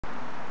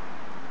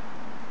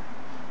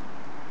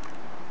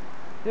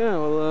Yeah,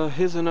 well,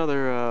 here's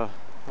another,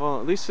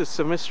 well, at least it's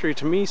a mystery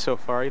to me so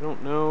far. I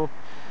don't know.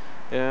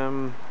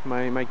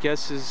 My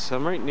guess is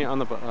I'm right near on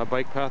the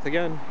bike path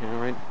again, you know,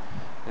 right,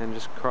 and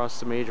just crossed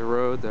the major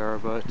road there.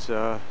 But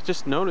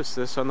just noticed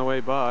this on the way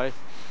by.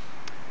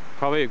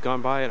 Probably have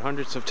gone by it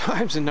hundreds of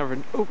times and never.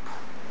 Oh,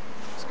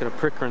 just got a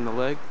pricker in the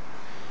leg.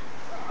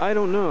 I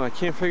don't know. I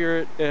can't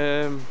figure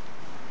it.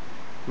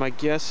 My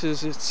guess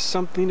is it's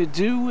something to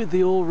do with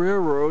the old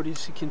railroad.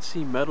 As you can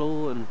see,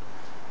 metal and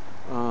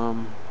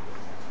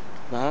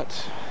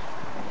that.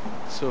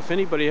 So if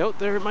anybody out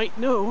there might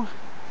know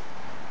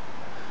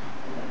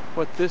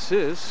what this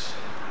is,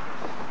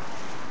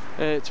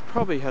 it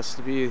probably has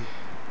to be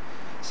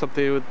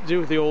something to do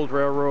with the old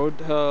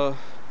railroad.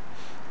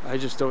 I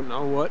just don't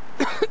know what.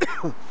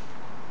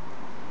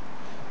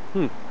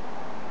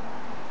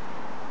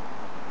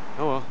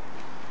 Oh well,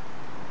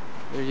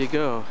 there you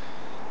go.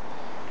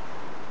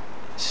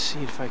 Let's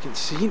see if I can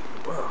see.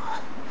 Whoa.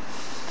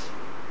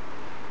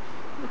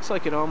 Looks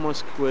like it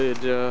almost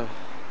would,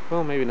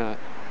 well, maybe not.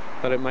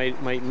 Thought it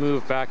might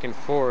move back and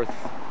forth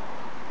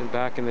and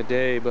back in the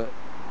day, but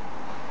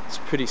it's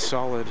pretty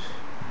solid.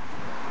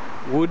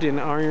 Wood and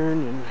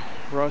iron and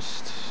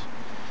rust,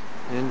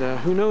 and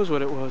who knows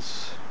what it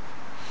was.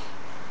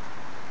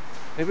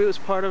 Maybe it was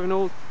part of an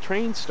old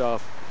train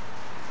stop.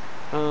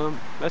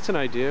 That's an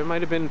idea. It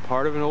might have been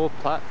part of an old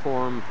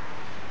platform.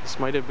 This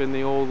might have been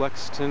the old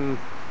Lexington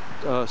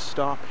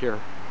stop here.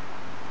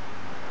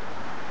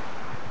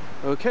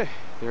 Okay,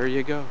 there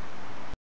you go.